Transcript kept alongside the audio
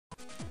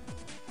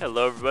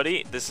Hello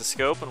everybody, this is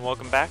Scope and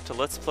welcome back to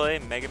Let's Play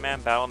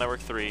Megaman Battle Network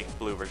 3,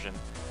 Blue version.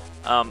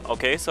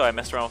 Okay, so I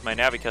messed around with my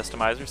Navi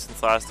customizer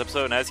since last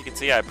episode, and as you can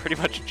see I pretty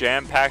much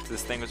jam-packed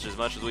this thing with as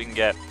much as we can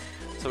get.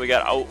 So we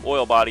got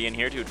oil body in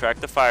here to attract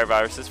the fire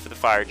viruses for the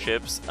fire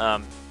chips.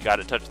 Got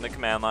it touching the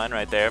command line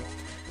right there.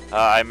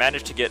 I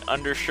managed to get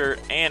undershirt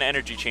and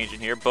energy change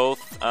in here,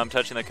 both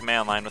touching the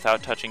command line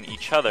without touching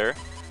each other,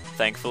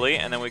 thankfully.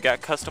 And then we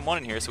got custom 1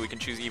 in here, so we can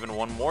choose even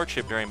one more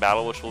chip during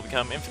battle, which will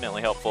become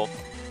infinitely helpful.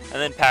 And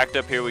then packed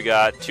up here we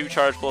got 2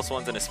 charge plus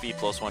 1s and a speed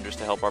plus 1 just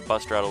to help our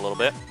buster out a little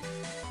bit.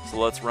 So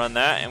let's run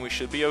that and we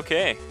should be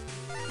okay.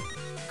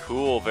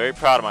 Cool, very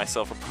proud of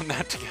myself for putting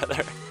that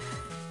together.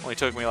 Only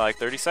took me like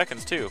 30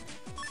 seconds too.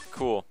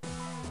 Cool.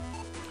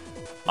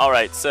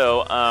 Alright,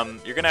 so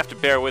you're going to have to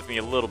bear with me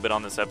a little bit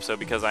on this episode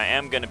because I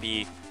am going to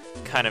be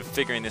kind of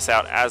figuring this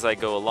out as I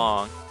go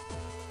along.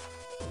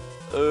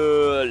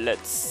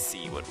 Let's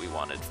see what we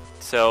wanted.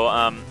 So,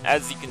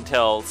 as you can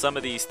tell, some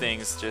of these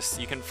things just,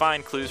 you can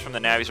find clues from the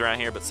navis around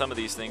here, but some of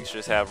these things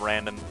just have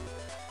random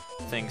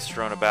things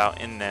strewn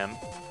about in them.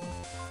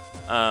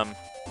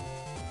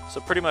 So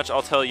pretty much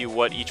I'll tell you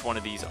what each one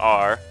of these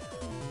are.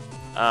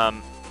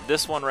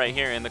 This one right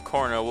here in the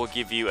corner will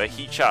give you a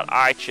heat shot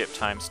eye chip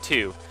times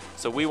 2.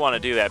 So we want to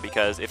do that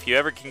because if you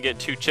ever can get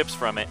 2 chips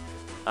from it,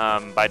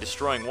 by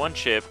destroying 1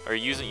 chip, or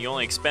using, you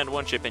only expend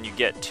 1 chip and you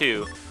get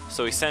 2.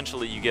 So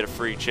essentially you get a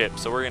free chip.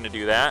 So we're going to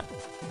do that.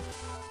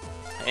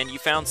 And you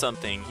found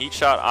something. Heat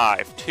shot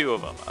eye, 2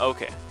 of them.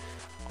 Okay.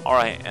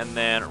 Alright, and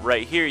then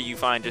right here you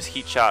find just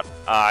heat shot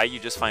eye. You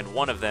just find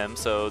 1 of them,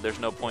 so there's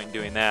no point in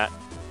doing that.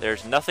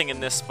 There's nothing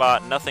in this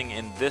spot, nothing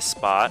in this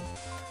spot.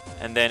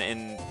 And then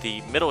in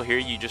the middle here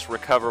you just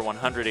recover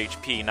 100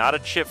 HP. Not a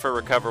chip for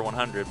recover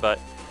 100, but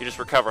you just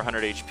recover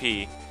 100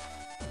 HP.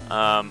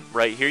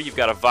 Right here you've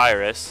got a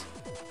virus.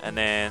 And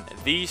then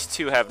these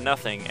 2 have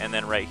nothing. And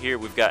then right here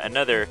we've got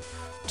another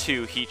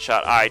 2 heat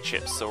shot eye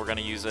chips. So we're going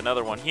to use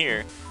another one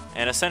here.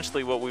 And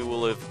essentially what we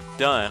will have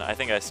done, I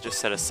think I just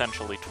said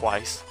essentially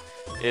twice,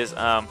 is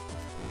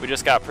we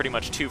just got pretty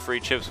much 2 free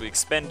chips. We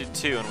expended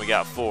 2 and we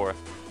got 4.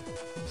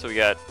 So we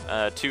got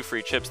 2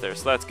 free chips there,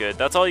 so that's good.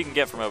 That's all you can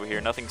get from over here,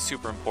 nothing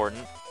super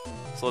important.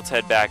 So let's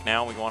head back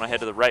now. We want to head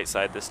to the right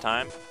side this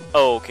time.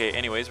 Oh, okay,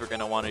 anyways, we're going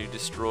to want to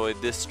destroy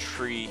this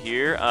tree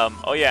here.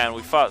 Oh yeah, and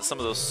we fought some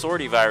of those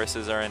swordy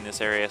viruses are in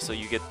this area, so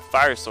you get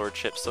fire sword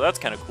chips, so that's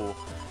kind of cool.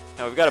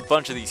 Now we've got a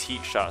bunch of these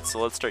heat shots, so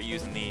let's start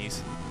using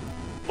these.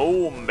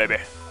 Boom, baby.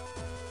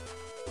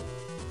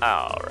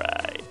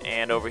 Alright,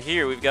 and over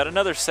here we've got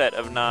another set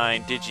of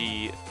 9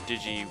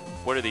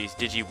 what are these?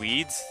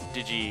 Digiweeds?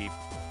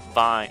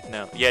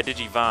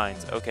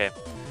 Digivines, okay.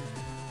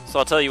 So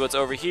I'll tell you what's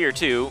over here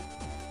too.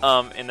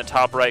 In the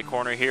top right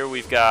corner here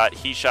we've got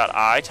heat shot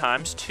eye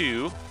times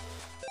 2.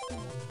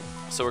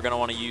 So we're going to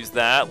want to use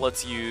that.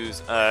 Let's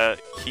use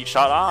heat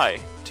shot eye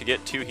to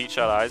get 2 heat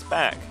shot eyes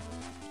back.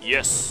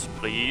 Yes,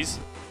 please.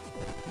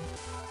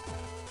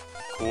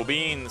 Cool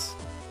beans.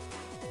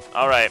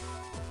 Alright,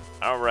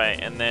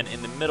 and then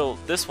in the middle,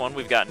 this one,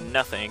 we've got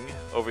nothing.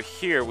 Over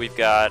here, we've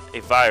got a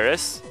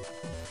virus.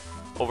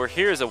 Over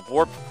here is a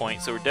warp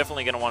point, so we're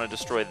definitely going to want to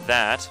destroy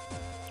that.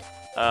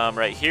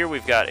 Right here,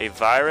 we've got a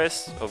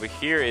virus. Over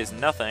here is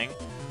nothing.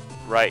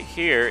 Right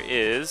here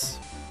is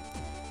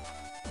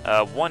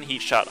 1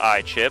 heat shot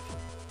eye chip.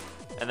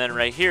 And then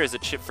right here is a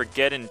chip for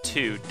Getting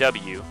 2,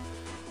 W.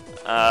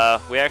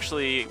 We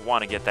actually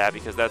want to get that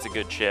because that's a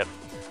good chip.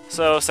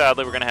 So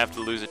sadly, we're going to have to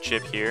lose a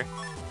chip here.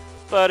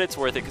 But it's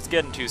worth it, because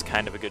Getting 2 is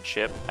kind of a good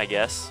chip, I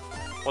guess.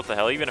 What the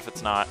hell, even if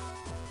it's not.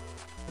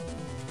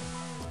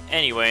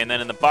 Anyway, and then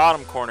in the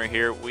bottom corner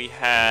here, we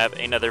have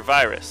another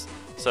virus.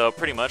 So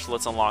pretty much,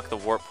 let's unlock the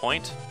warp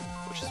point,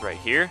 which is right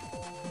here.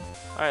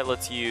 Alright,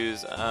 let's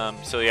use,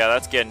 so yeah,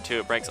 that's Getting 2.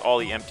 It breaks all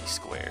the empty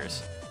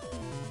squares.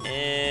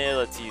 And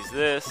let's use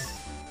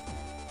this.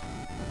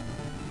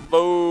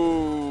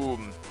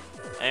 Boom!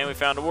 And we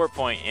found a warp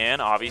point,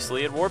 and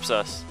obviously it warps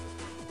us.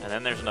 And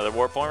then there's another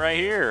warp point right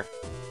here.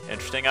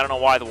 Interesting. I don't know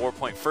why the warp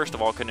point, first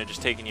of all, couldn't have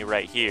just taken you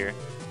right here.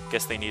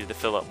 Guess they needed to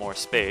fill up more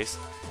space.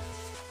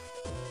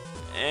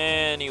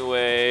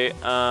 Anyway,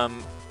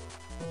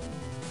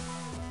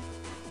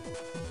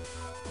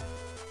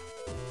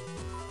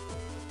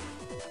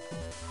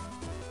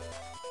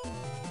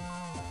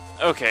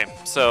 okay,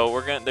 so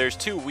we're gonna. There's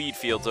 2 weed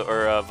fields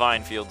or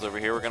vine fields over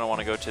here. We're gonna want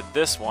to go to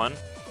this one.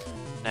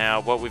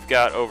 Now, what we've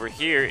got over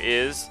here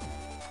is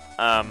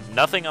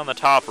nothing on the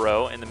top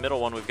row. In the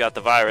middle one, we've got the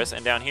virus,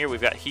 and down here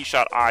we've got heat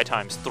shot eye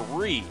times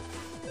 3.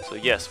 So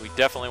yes, we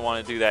definitely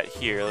want to do that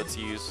here. Let's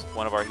use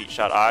one of our heat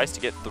shot eyes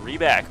to get 3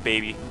 back,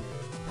 baby.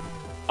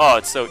 Oh,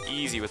 it's so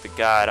easy with the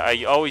guide.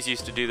 I always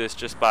used to do this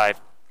just by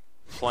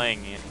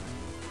playing it.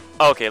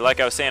 Okay,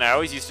 like I was saying, I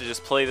always used to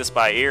just play this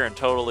by ear and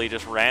totally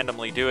just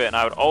randomly do it, and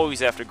I would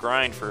always have to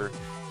grind for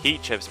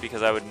heat chips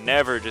because I would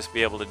never just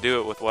be able to do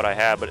it with what I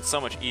have, but it's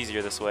so much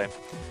easier this way.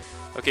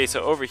 Okay,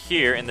 so over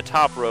here in the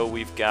top row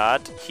we've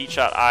got heat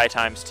shot eye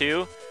times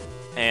 2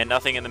 and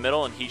nothing in the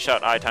middle, and heat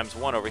shot eye times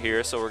 1 over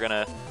here, so we're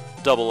gonna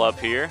double up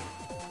here.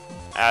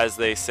 As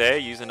they say,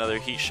 use another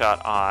heat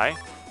shot eye.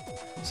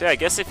 So yeah, I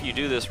guess if you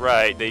do this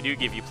right, they do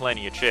give you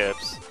plenty of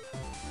chips.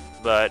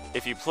 But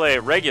if you play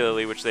it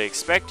regularly, which they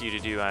expect you to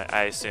do,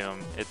 I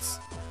assume, it's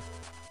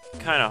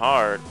kind of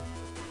hard.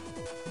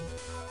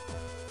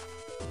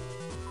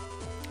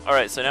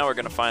 Alright, so now we're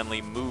going to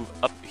finally move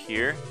up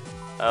here.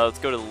 Let's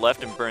go to the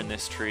left and burn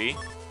this tree.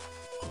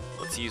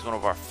 Let's use one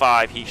of our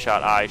 5 heat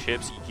shot eye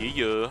chips.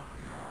 Yeah.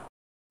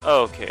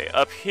 Okay,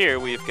 up here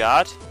we've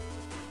got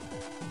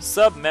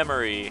sub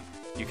memory.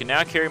 You can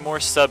now carry more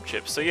sub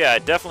chips. So yeah, I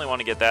definitely want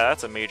to get that.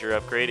 That's a major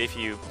upgrade if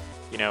you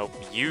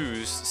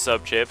use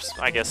sub chips.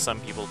 I guess some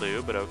people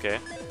do, but okay.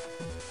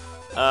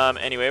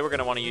 Anyway, we're going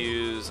to want to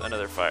use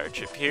another fire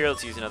chip here.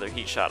 Let's use another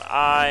heat shot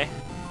eye.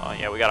 Oh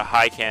yeah, we got a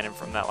high cannon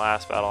from that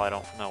last battle. I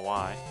don't know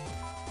why.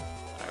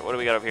 Alright, what do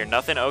we got over here?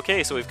 Nothing?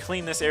 Okay, so we've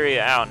cleaned this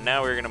area out.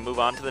 Now we're going to move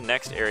on to the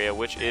next area,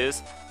 which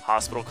is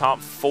Hospital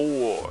Comp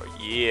 4.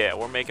 Yeah,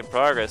 we're making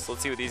progress.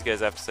 Let's see what these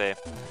guys have to say.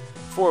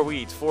 4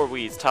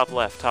 weeds, top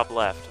left,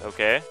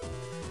 okay.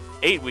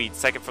 8 weeds,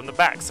 second from the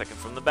back,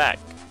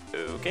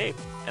 okay.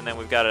 And then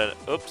we've got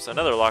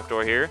another locked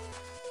door here.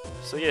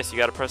 So yes, you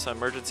gotta press an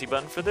emergency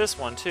button for this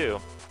one too.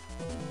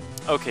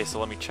 Okay, so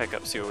let me check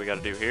up, see what we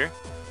gotta do here.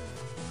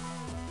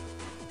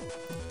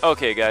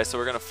 Okay guys, so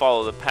we're gonna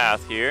follow the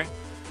path here.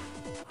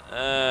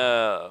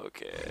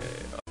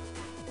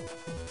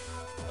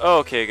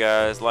 Okay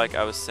guys, like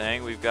I was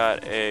saying, we've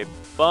got a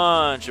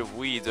bunch of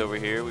weeds over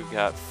here. We've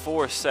got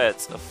 4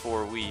 sets of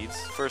 4 weeds.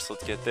 First,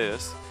 let's get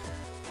this,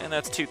 and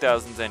that's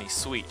 2,000 zenny.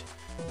 Sweet.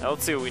 Now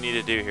let's see what we need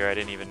to do here. I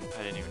didn't even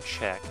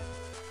check.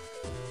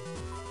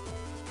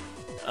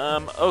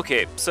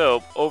 Okay,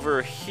 so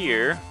over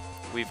here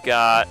we've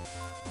got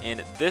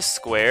in this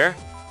square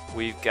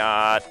we've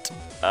got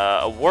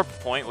a warp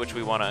point, which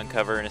we want to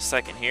uncover in a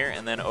second here,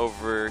 and then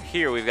over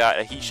here we've got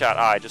a heat shot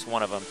eye, just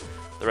one of them.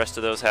 The rest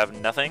of those have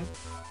nothing.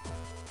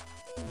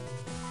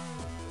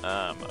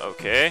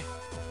 Okay,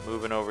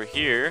 moving over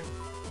here,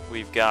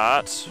 we've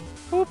got,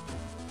 whoop,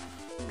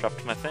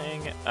 dropped my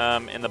thing.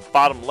 In the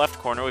bottom left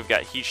corner, we've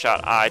got heat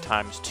shot eye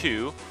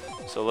 ×2.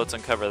 So let's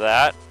uncover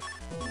that.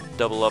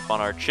 Double up on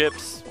our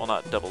chips. Well,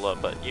 not double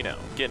up, but you know,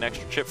 get an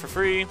extra chip for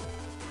free.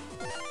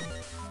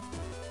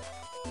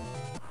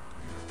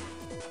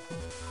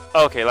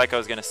 Okay, like I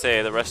was gonna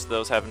say, the rest of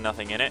those have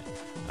nothing in it.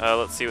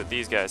 Let's see what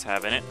these guys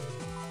have in it.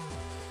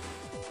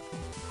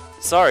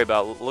 Sorry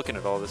about looking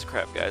at all this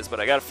crap, guys, but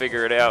I gotta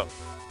figure it out.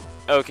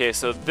 Okay,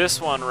 so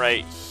this one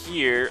right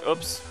here,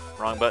 oops,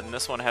 wrong button.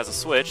 This one has a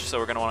switch, so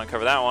we're gonna want to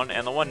uncover that one,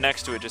 and the one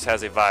next to it just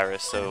has a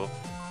virus, so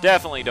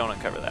definitely don't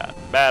uncover that.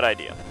 Bad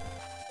idea.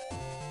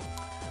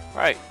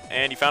 Alright,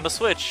 and you found a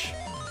switch,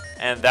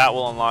 and that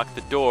will unlock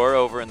the door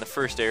over in the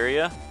first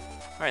area.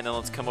 Alright, then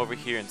let's come over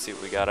here and see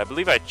what we got. I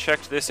believe I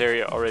checked this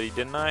area already,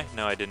 didn't I?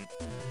 No, I didn't.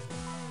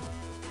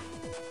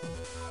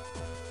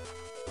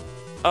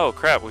 Oh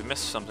crap, we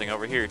missed something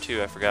over here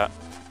too, I forgot.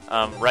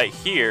 Right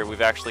here,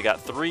 we've actually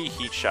got 3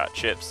 heat shot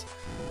chips.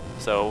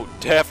 So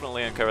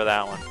definitely uncover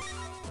that one.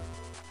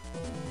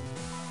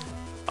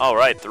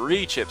 Alright,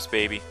 3 chips,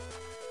 baby.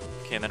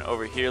 Okay, and then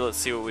over here, let's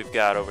see what we've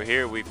got over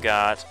here. We've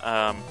got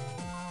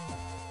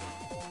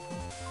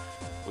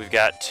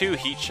 2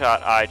 heat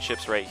shot eye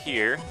chips right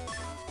here.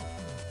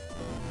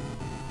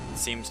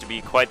 Seems to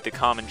be quite the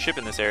common chip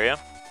in this area.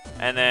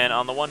 And then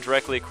on the one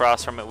directly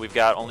across from it, we've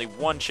got only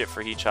 1 chip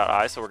for heat shot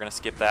eye, so we're gonna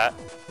skip that.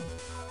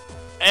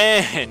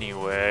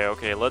 Anyway,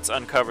 okay, let's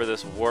uncover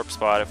this warp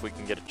spot if we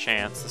can get a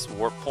chance. This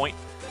warp point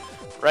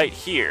right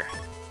here.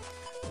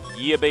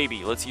 Yeah,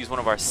 baby. Let's use one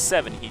of our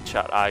 7 heat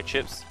shot eye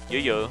chips.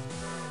 Yeah.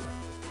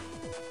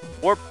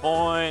 Warp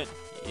point.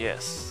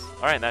 Yes.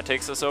 All right, that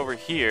takes us over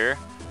here.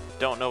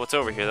 Don't know what's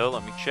over here though.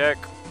 Let me check.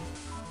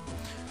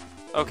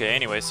 Okay,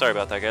 anyway, sorry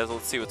about that, guys.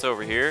 Let's see what's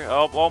over here.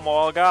 Oh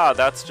my god,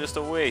 that's just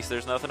a waste.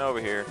 There's nothing over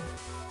here.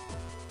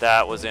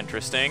 That was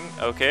interesting.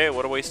 Okay,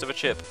 what a waste of a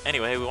chip.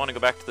 Anyway, we want to go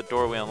back to the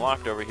door we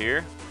unlocked over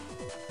here.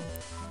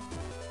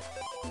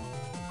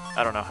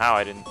 I don't know how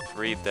I didn't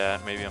read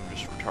that. Maybe I'm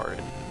just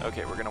retarded.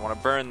 Okay, we're going to want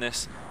to burn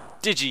this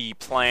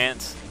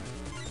Digi-plant.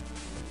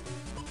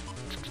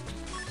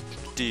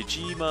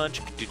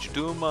 Digimon,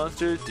 digital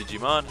monsters,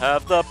 Digimon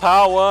have the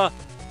power.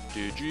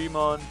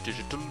 Digimon,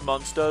 digital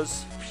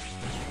monsters.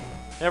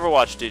 Never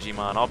watched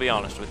Digimon, I'll be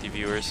honest with you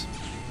viewers.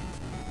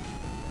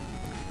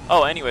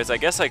 Oh, anyways, I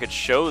guess I could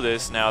show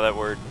this now that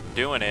we're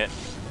doing it.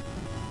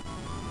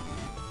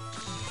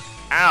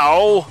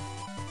 Ow!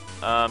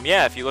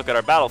 Yeah, if you look at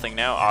our battle thing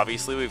now,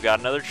 obviously we've got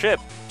another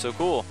chip. So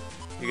cool.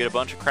 You get a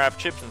bunch of crap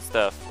chips and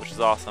stuff, which is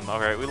awesome.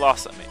 Alright, we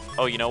lost something.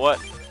 Oh, you know what?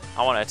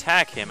 I want to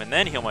attack him and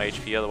then heal my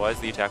HP, otherwise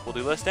the attack will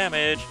do less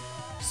damage.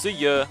 See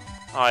ya!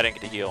 Oh, I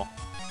didn't get to heal.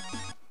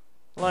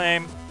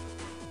 Lame.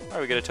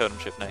 Alright, we get a totem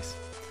chip, nice.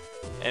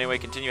 Anyway,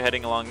 continue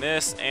heading along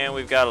this, and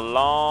we've got a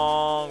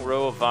long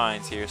row of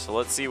vines here, so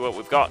let's see what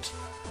we've got.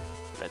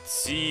 Let's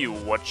see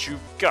what you've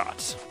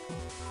got.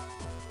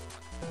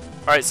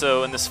 Alright,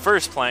 so in this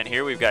first plant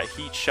here, we've got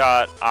heat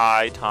shot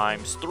eye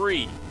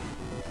 ×3.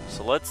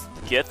 So let's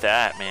get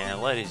that,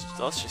 man.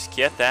 Let's just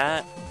get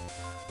that.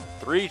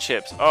 3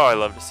 chips. Oh, I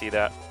love to see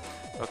that.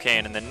 Okay,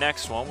 and in the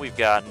next one, we've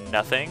got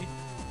nothing.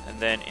 And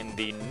then in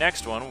the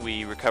next one,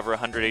 we recover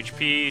 100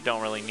 HP.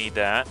 Don't really need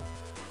that.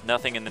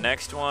 Nothing in the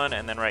next one.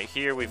 And then right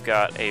here, we've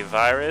got a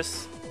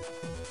virus.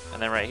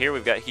 And then right here,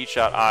 we've got heat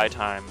shot I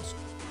times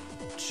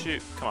 2.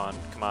 Come on,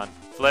 come on.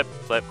 Flip,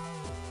 flip.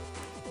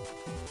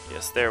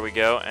 Yes, there we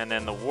go. And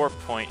then the warp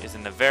point is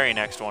in the very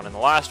next one. And the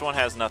last one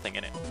has nothing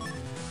in it.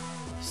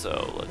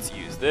 So let's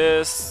use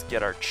this,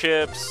 get our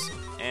chips,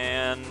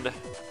 and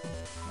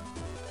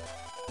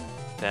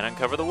then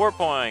uncover the warp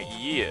point.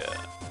 Yeah.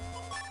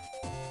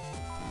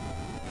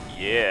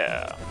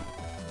 Yeah.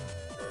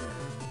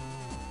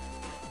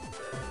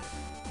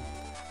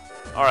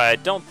 Alright,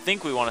 I don't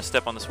think we want to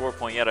step on this warp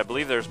point yet. I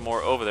believe there's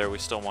more over there we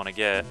still want to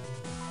get.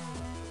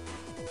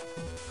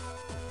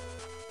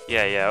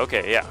 Yeah,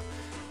 okay, yeah.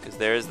 Because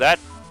there's that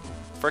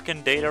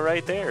frickin' data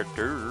right there.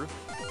 Durr.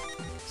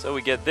 So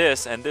we get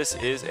this, and this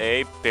is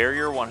a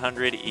Barrier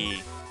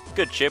 100E.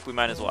 Good chip, we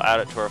might as well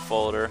add it to our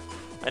folder.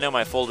 I know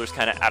my folder's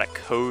kind of out of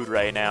code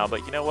right now,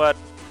 but you know what?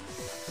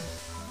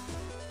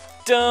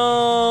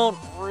 Don't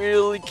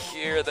really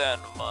care that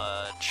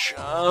much.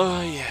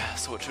 Oh yeah,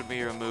 so what should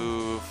we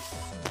remove?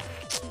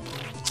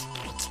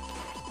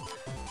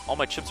 All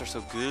my chips are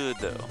so good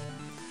though.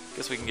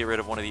 Guess we can get rid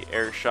of one of the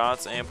air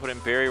shots and put in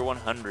Barrier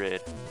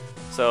 100.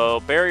 So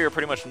Barrier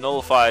pretty much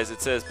nullifies,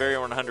 it says Barrier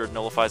 100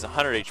 nullifies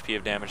 100 HP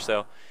of damage,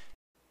 so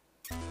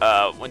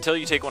until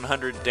you take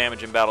 100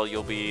 damage in battle,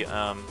 you'll be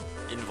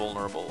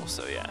invulnerable,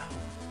 so yeah.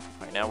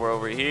 Alright, now we're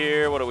over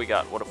here. What do we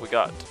got? What have we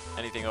got?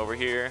 Anything over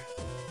here?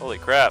 Holy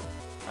crap,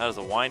 that is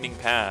a winding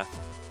path.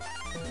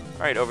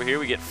 Alright, over here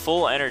we get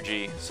full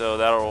energy, so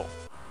that'll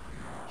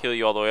heal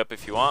you all the way up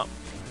if you want.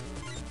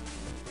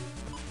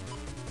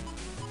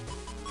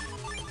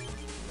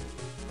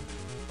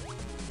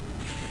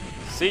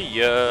 See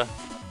ya!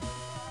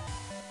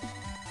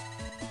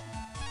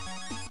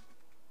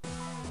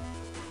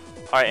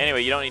 Alright,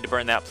 anyway, you don't need to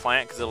burn that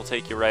plant because it'll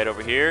take you right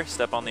over here.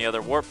 Step on the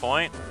other warp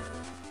point.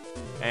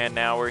 And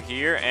now we're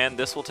here, and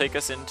this will take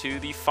us into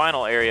the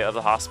final area of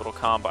the hospital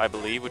comp, I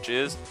believe, which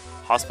is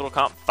hospital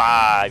comp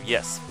 5.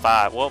 Yes,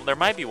 5. Well, there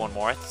might be one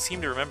more. I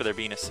seem to remember there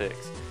being a 6.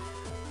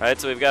 Alright,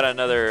 so we've got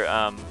another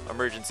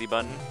emergency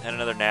button and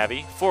another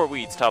navy. 4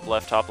 weeds, top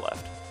left, top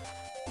left.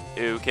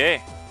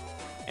 Okay.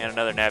 And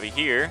another navy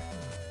here.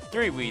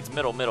 3 weeds,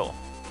 middle, middle.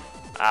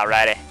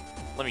 Alrighty.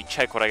 Let me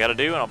check what I gotta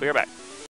do, and I'll be right back.